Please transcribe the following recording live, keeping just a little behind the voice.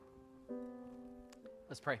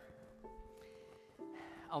Let's pray.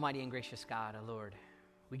 Almighty and gracious God, our Lord,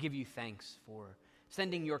 we give you thanks for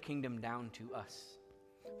sending your kingdom down to us,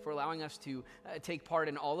 for allowing us to take part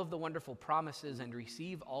in all of the wonderful promises and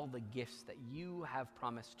receive all the gifts that you have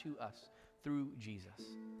promised to us through Jesus.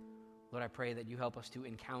 Lord, I pray that you help us to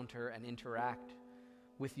encounter and interact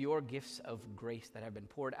with your gifts of grace that have been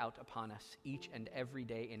poured out upon us each and every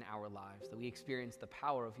day in our lives, that we experience the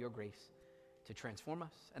power of your grace to transform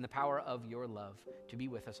us and the power of your love to be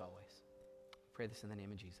with us always. Pray this in the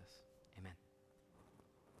name of Jesus. Amen.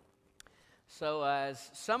 So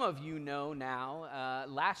as some of you know now,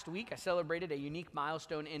 last week I celebrated a unique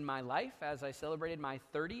milestone in my life as I celebrated my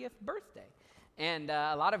 30th birthday. And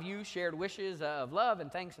a lot of you shared wishes of love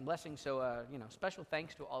and thanks and blessings, so special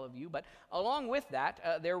thanks to all of you. But along with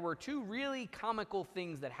that, there were two really comical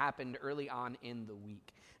things that happened early on in the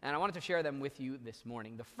week. And I wanted to share them with you this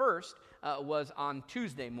morning. The first was on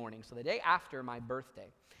Tuesday morning, so the day after my birthday.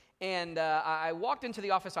 And I walked into the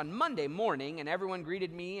office on Monday morning, and everyone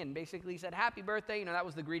greeted me and basically said, happy birthday. That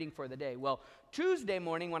was the greeting for the day. Well, Tuesday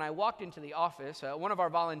morning when I walked into the office, one of our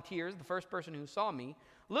volunteers, the first person who saw me,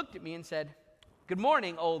 looked at me and said, good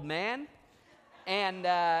morning, old man. And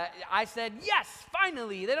I said, yes,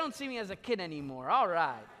 finally, they don't see me as a kid anymore. All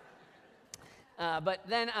right. But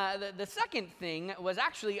then the second thing was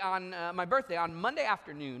actually on my birthday, on Monday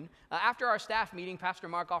afternoon. After our staff meeting, Pastor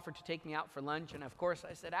Mark offered to take me out for lunch, and of course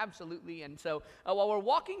I said absolutely. And so while we're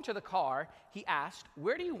walking to the car, he asked,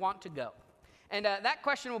 where do you want to go? And that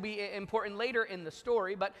question will be important later in the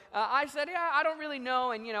story, but I said, I don't really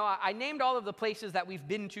know, and I named all of the places that we've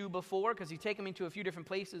been to before, because he's taken me to a few different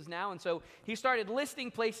places now, and so he started listing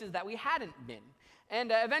places that we hadn't been.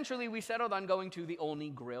 And eventually we settled on going to the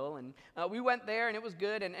Olney Grill, and we went there, and it was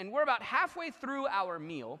good, and we're about halfway through our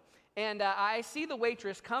meal, and I see the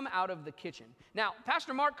waitress come out of the kitchen. Now,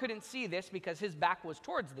 Pastor Mark couldn't see this because his back was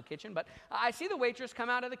towards the kitchen, but I see the waitress come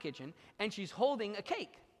out of the kitchen, and she's holding a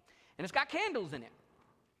cake. And it's got candles in it.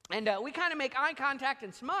 And we kind of make eye contact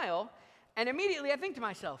and smile, and immediately I think to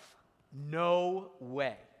myself, no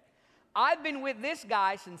way. I've been with this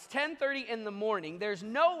guy since 10:30 in the morning. There's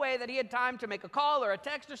no way that he had time to make a call or a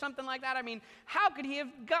text or something like that. I mean, how could he have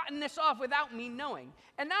gotten this off without me knowing?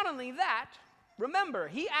 And not only that, remember,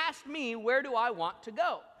 he asked me, where do I want to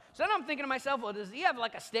go? So then I'm thinking to myself, well, does he have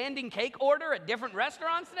like a standing cake order at different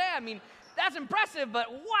restaurants today? I mean, that's impressive,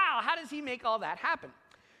 but wow, how does he make all that happen?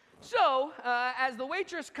 So, as the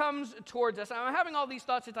waitress comes towards us, I'm having all these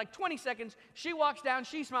thoughts. It's like 20 seconds. She walks down.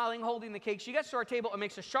 She's smiling, holding the cake. She gets to our table and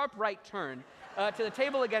makes a sharp right turn to the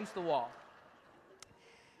table against the wall.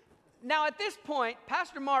 Now, at this point,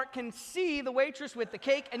 Pastor Mark can see the waitress with the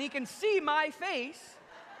cake, and he can see my face.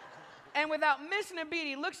 And without missing a beat,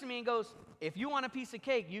 he looks at me and goes, if you want a piece of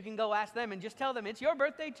cake, you can go ask them and just tell them it's your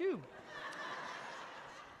birthday too.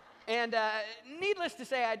 And needless to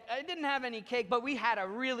say, I didn't have any cake, but we had a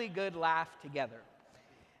really good laugh together.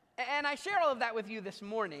 And I share all of that with you this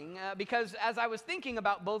morning because as I was thinking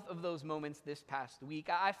about both of those moments this past week,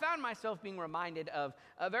 I found myself being reminded of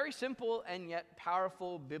a very simple and yet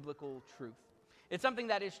powerful biblical truth. It's something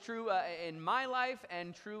that is true in my life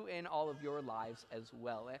and true in all of your lives as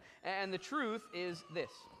well. And the truth is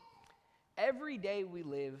this: every day we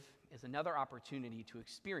live is another opportunity to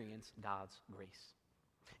experience God's grace.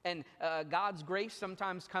 And God's grace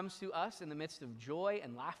sometimes comes to us in the midst of joy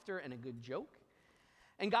and laughter and a good joke.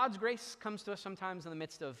 And God's grace comes to us sometimes in the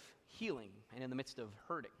midst of healing and in the midst of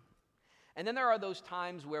hurting. And then there are those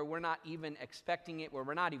times where we're not even expecting it, where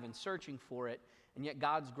we're not even searching for it, and yet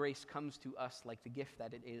God's grace comes to us like the gift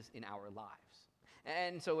that it is in our lives.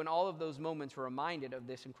 And so in all of those moments, we're reminded of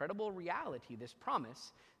this incredible reality, this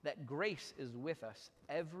promise that grace is with us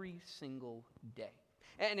every single day.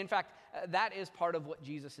 And in fact, that is part of what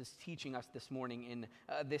Jesus is teaching us this morning in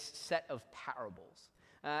this set of parables.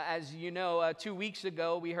 As you know, 2 weeks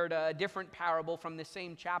ago, we heard a different parable from the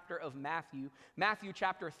same chapter of Matthew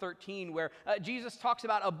chapter 13, where Jesus talks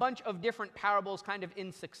about a bunch of different parables kind of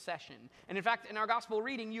in succession. And in fact, in our gospel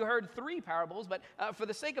reading, you heard 3 parables, but for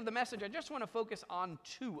the sake of the message, I just want to focus on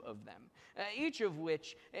 2 of them, each of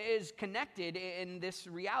which is connected in this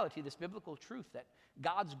reality, this biblical truth that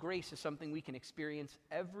God's grace is something we can experience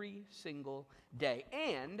every single day.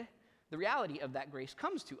 And the reality of that grace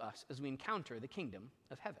comes to us as we encounter the kingdom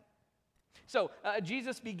of heaven. So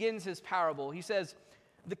Jesus begins his parable. He says,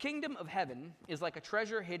 the kingdom of heaven is like a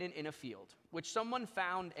treasure hidden in a field, which someone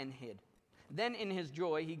found and hid. Then in his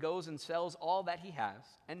joy, he goes and sells all that he has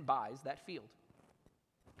and buys that field.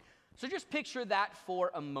 So just picture that for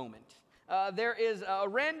a moment. There is a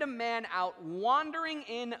random man out wandering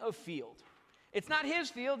in a field. It's not his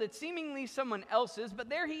field, it's seemingly someone else's, but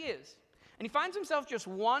there he is. And he finds himself just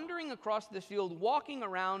wandering across this field, walking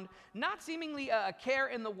around, not seemingly a care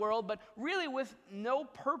in the world, but really with no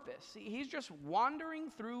purpose. He's just wandering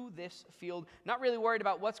through this field, not really worried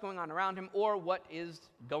about what's going on around him or what is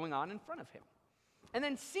going on in front of him. And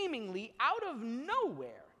then seemingly out of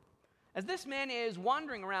nowhere, as this man is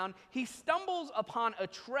wandering around, he stumbles upon a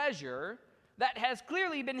treasure that has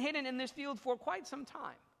clearly been hidden in this field for quite some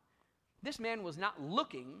time. This man was not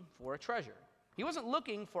looking for a treasure. He wasn't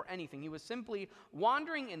looking for anything. He was simply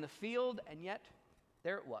wandering in the field, and yet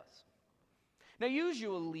there it was. Now,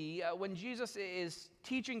 usually, when Jesus is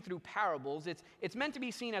teaching through parables, it's meant to be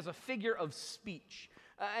seen as a figure of speech.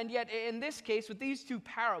 And yet, in this case, with these two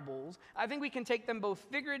parables, I think we can take them both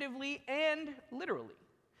figuratively and literally.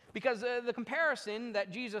 Because the comparison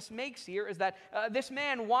that Jesus makes here is that this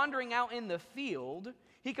man wandering out in the field,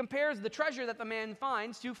 he compares the treasure that the man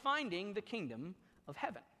finds to finding the kingdom of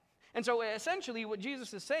heaven. And so essentially what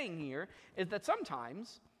Jesus is saying here is that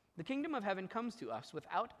sometimes the kingdom of heaven comes to us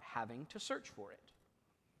without having to search for it.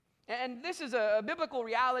 And this is a biblical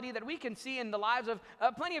reality that we can see in the lives of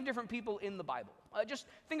plenty of different people in the Bible. Just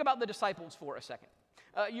think about the disciples for a second.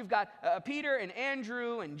 You've got Peter and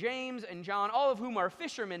Andrew and James and John, all of whom are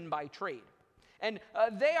fishermen by trade. And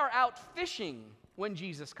they are out fishing when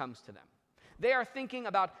Jesus comes to them. They are thinking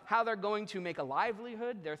about how they're going to make a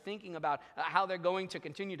livelihood. They're thinking about how they're going to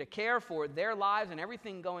continue to care for their lives and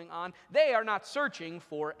everything going on. They are not searching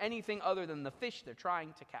for anything other than the fish they're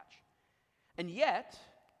trying to catch. And yet,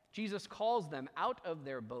 Jesus calls them out of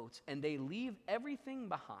their boats, and they leave everything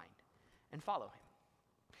behind and follow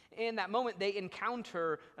him. In that moment, they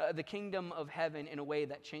encounter the kingdom of heaven in a way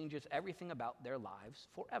that changes everything about their lives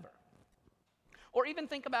forever. Or even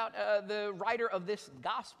think about the writer of this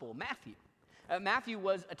gospel, Matthew. Matthew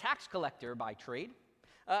was a tax collector by trade,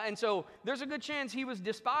 and so there's a good chance he was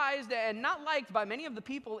despised and not liked by many of the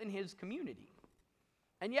people in his community.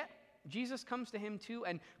 And yet, Jesus comes to him too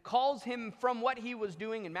and calls him from what he was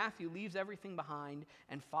doing, and Matthew leaves everything behind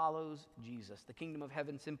and follows Jesus. The kingdom of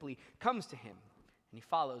heaven simply comes to him, and he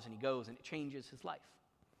follows and he goes, and it changes his life.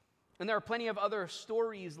 And there are plenty of other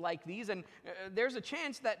stories like these, and there's a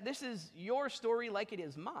chance that this is your story like it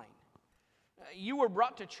is mine. You were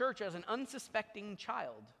brought to church as an unsuspecting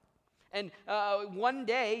child. And one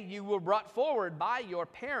day you were brought forward by your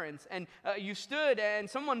parents, and you stood and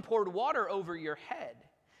someone poured water over your head.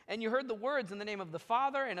 And you heard the words in the name of the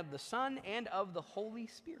Father and of the Son and of the Holy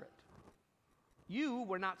Spirit. You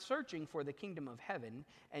were not searching for the kingdom of heaven,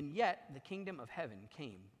 and yet the kingdom of heaven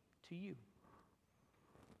came to you.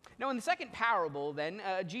 Now, in the second parable, then,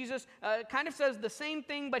 Jesus kind of says the same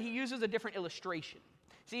thing, but he uses a different illustration.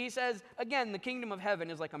 See, he says, again, the kingdom of heaven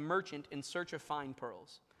is like a merchant in search of fine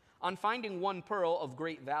pearls. On finding one pearl of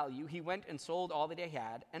great value, he went and sold all that he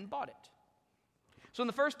had and bought it. So in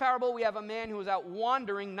the first parable, we have a man who is out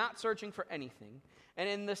wandering, not searching for anything. And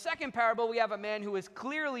in the second parable, we have a man who is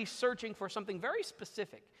clearly searching for something very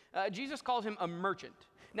specific. Jesus calls him a merchant.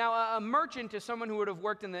 Now, a merchant is someone who would have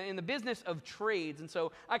worked in the business of trades. And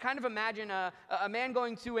so I kind of imagine a man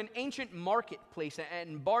going to an ancient marketplace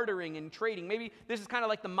and bartering and trading. Maybe this is kind of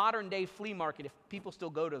like the modern day flea market if people still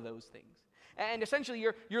go to those things. And essentially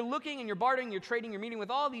you're looking and you're bartering, you're trading, you're meeting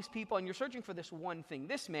with all these people, and you're searching for this one thing.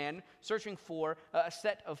 This man searching for a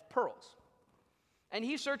set of pearls. And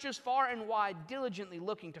he searches far and wide, diligently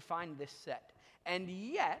looking to find this set. And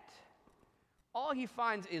yet, all he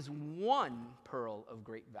finds is one pearl of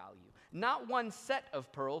great value. Not one set of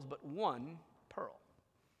pearls, but one pearl.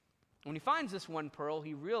 When he finds this one pearl,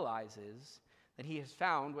 he realizes that he has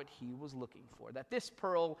found what he was looking for, that this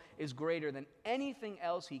pearl is greater than anything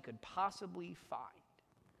else he could possibly find.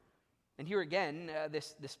 And here again,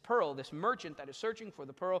 this pearl, this merchant that is searching for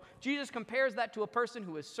the pearl, Jesus compares that to a person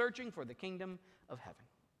who is searching for the kingdom of heaven.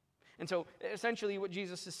 And so essentially what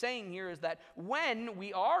Jesus is saying here is that when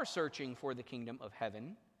we are searching for the kingdom of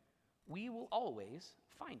heaven, we will always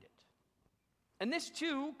find it. And this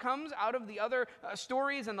too comes out of the other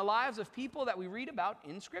stories and the lives of people that we read about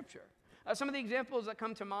in Scripture. Some of the examples that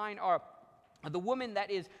come to mind are the woman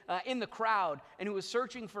that is in the crowd and who is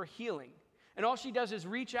searching for healing. And all she does is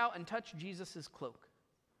reach out and touch Jesus' cloak.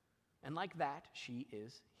 And like that, she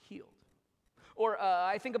is healed. Or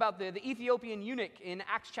I think about the Ethiopian eunuch in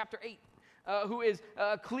Acts chapter 8, who is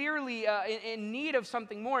clearly in need of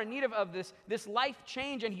something more, in need of this life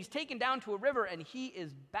change, and he's taken down to a river and he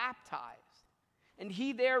is baptized. And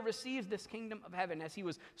he there receives this kingdom of heaven as he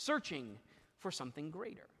was searching for something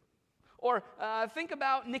greater. Or think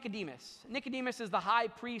about Nicodemus. Nicodemus is the high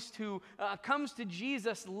priest who comes to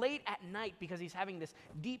Jesus late at night because he's having this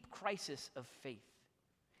deep crisis of faith.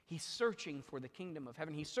 He's searching for the kingdom of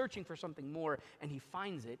heaven. He's searching for something more, and he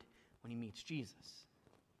finds it when he meets Jesus.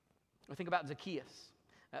 Or think about Zacchaeus,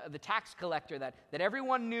 the tax collector that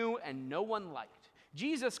everyone knew and no one liked.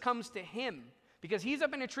 Jesus comes to him because he's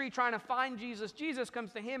up in a tree trying to find Jesus. Jesus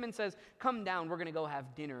comes to him and says, "Come down, we're going to go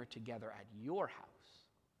have dinner together at your house."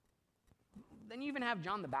 Then you even have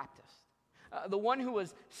John the Baptist, the one who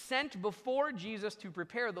was sent before Jesus to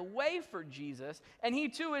prepare the way for Jesus, and he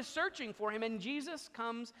too is searching for him, and Jesus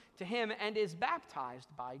comes to him and is baptized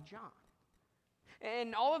by John.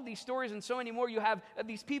 And all of these stories and so many more, you have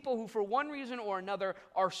these people who for one reason or another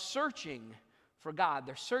are searching for God.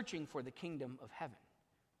 They're searching for the kingdom of heaven.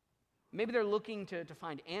 Maybe they're looking to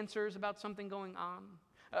find answers about something going on.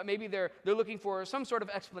 Maybe they're looking for some sort of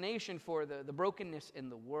explanation for the brokenness in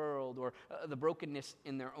the world or the brokenness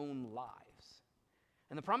in their own lives.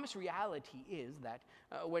 And the promised reality is that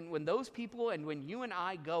when those people and when you and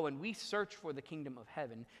I go and we search for the kingdom of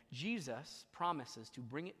heaven, Jesus promises to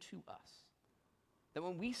bring it to us. That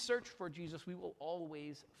when we search for Jesus, we will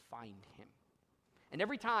always find him. And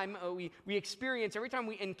every time we experience, every time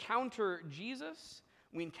we encounter Jesus,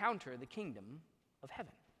 we encounter the kingdom of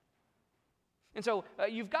heaven. And so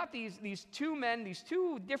you've got these two men, these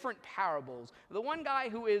two different parables. The one guy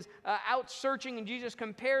who is out searching, and Jesus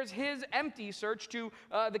compares his empty search to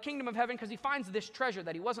the kingdom of heaven because he finds this treasure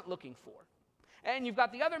that he wasn't looking for. And you've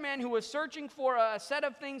got the other man who was searching for a set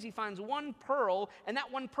of things. He finds one pearl, and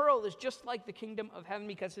that one pearl is just like the kingdom of heaven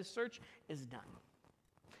because his search is done.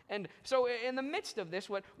 And so in the midst of this,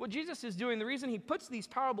 what Jesus is doing, the reason he puts these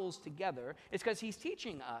parables together is because he's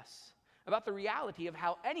teaching us about the reality of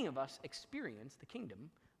how any of us experience the kingdom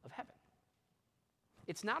of heaven.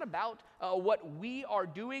 It's not about what we are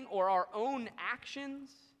doing or our own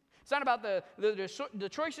actions. It's not about the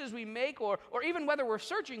choices we make or even whether we're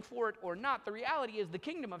searching for it or not. The reality is the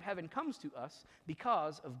kingdom of heaven comes to us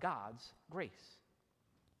because of God's grace.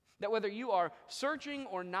 That whether you are searching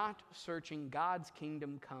or not searching, God's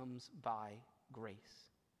kingdom comes by grace.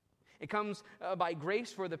 It comes by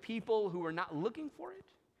grace for the people who are not looking for it,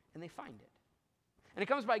 and they find it. And it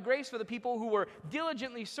comes by grace for the people who were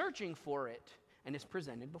diligently searching for it, and is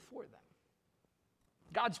presented before them.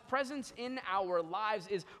 God's presence in our lives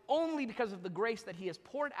is only because of the grace that he has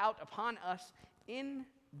poured out upon us in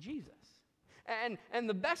Jesus. And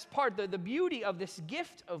the best part, the beauty of this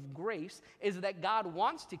gift of grace is that God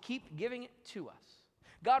wants to keep giving it to us.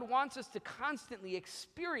 God wants us to constantly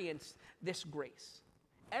experience this grace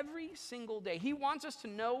every single day. He wants us to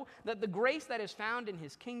know that the grace that is found in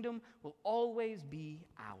his kingdom will always be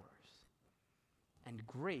ours. And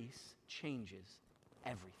grace changes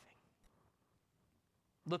everything.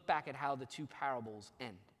 Look back at how the two parables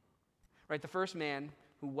end. Right, the first man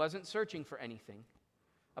who wasn't searching for anything,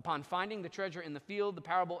 upon finding the treasure in the field, the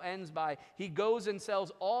parable ends by he goes and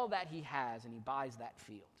sells all that he has and he buys that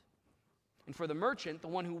field. And for the merchant, the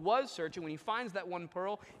one who was searching, when he finds that one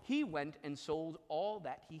pearl, he went and sold all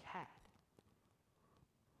that he had.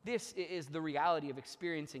 This is the reality of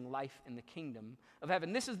experiencing life in the kingdom of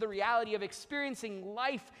heaven. This is the reality of experiencing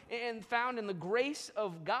life found in the grace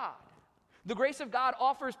of God. The grace of God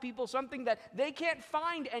offers people something that they can't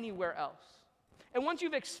find anywhere else. And once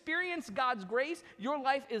you've experienced God's grace, your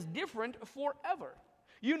life is different forever.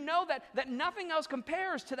 You know that nothing else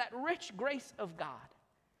compares to that rich grace of God.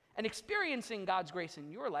 And experiencing God's grace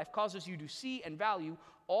in your life causes you to see and value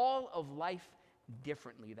all of life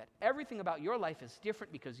differently. That everything about your life is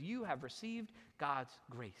different because you have received God's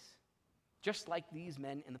grace. Just like these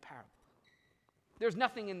men in the parable. There's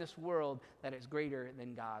nothing in this world that is greater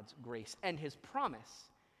than God's grace. And his promise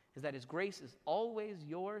is that his grace is always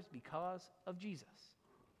yours because of Jesus.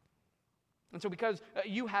 And so because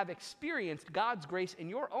you have experienced God's grace in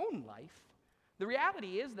your own life, the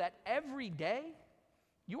reality is that every day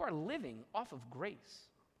you are living off of grace.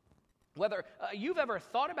 Whether you've ever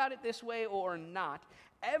thought about it this way or not,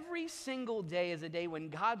 every single day is a day when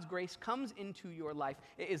God's grace comes into your life.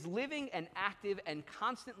 It is living and active and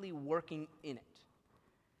constantly working in it.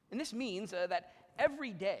 And this means that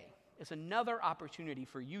every day is another opportunity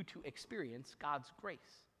for you to experience God's grace.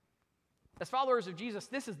 As followers of Jesus,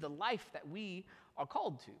 this is the life that we are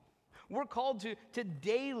called to. We're called to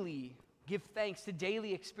daily give thanks, to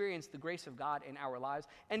daily experience the grace of God in our lives,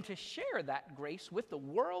 and to share that grace with the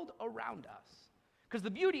world around us. Because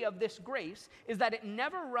the beauty of this grace is that it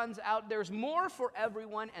never runs out. There's more for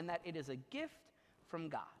everyone, and that it is a gift from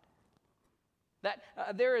God. That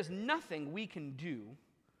there is nothing we can do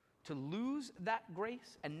to lose that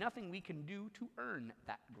grace, and nothing we can do to earn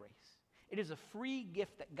that grace. It is a free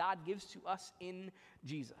gift that God gives to us in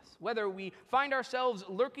Jesus. Whether we find ourselves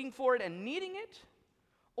looking for it and needing it,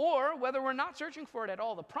 or whether we're not searching for it at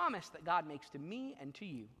all, the promise that God makes to me and to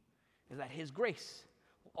you is that his grace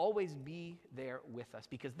will always be there with us,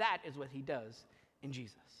 because that is what he does in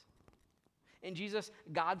Jesus. In Jesus,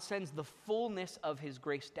 God sends the fullness of his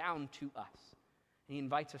grace down to us. And he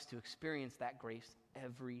invites us to experience that grace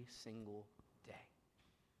every single day.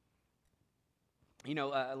 You know,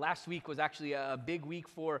 last week was actually a big week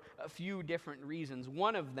for a few different reasons.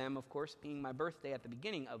 One of them, of course, being my birthday at the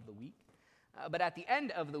beginning of the week. But at the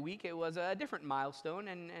end of the week, it was a different milestone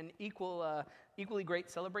and an equally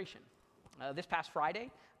great celebration. This past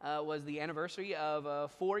Friday was the anniversary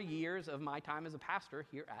of 4 years of my time as a pastor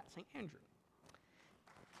here at St. Andrew.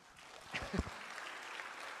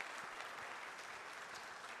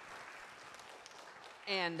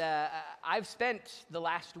 And I've spent the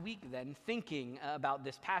last week then thinking about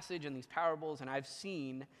this passage and these parables, and I've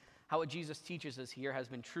seen how what Jesus teaches us here has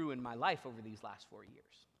been true in my life over these last 4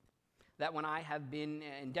 years. That when I have been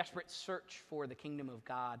in desperate search for the kingdom of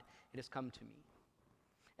God, it has come to me.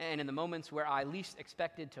 And in the moments where I least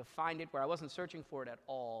expected to find it, where I wasn't searching for it at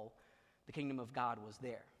all, the kingdom of God was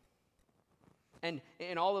there. And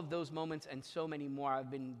in all of those moments and so many more, I've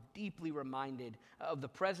been deeply reminded of the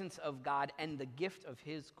presence of God and the gift of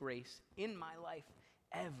his grace in my life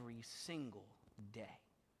every single day.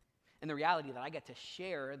 And the reality that I get to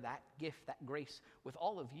share that gift, that grace with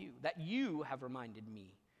all of you, that you have reminded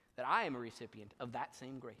me that I am a recipient of that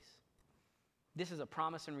same grace. This is a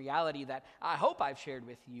promise and reality that I hope I've shared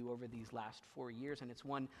with you over these last 4 years, and it's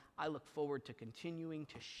one I look forward to continuing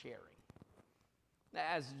to sharing.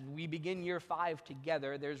 As we begin year 5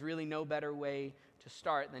 together, there's really no better way to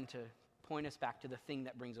start than to point us back to the thing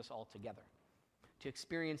that brings us all together, to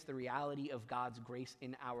experience the reality of God's grace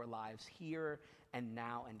in our lives here and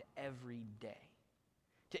now and every day,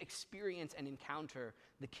 to experience and encounter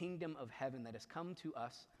the kingdom of heaven that has come to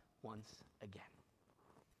us once again.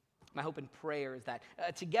 My hope and prayer is that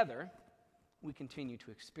together we continue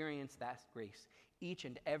to experience that grace each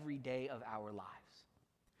and every day of our lives.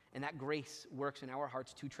 And that grace works in our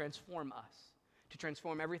hearts to transform us, to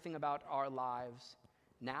transform everything about our lives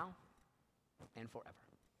now and forever.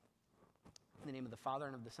 In the name of the Father,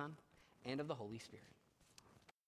 and of the Son, and of the Holy Spirit.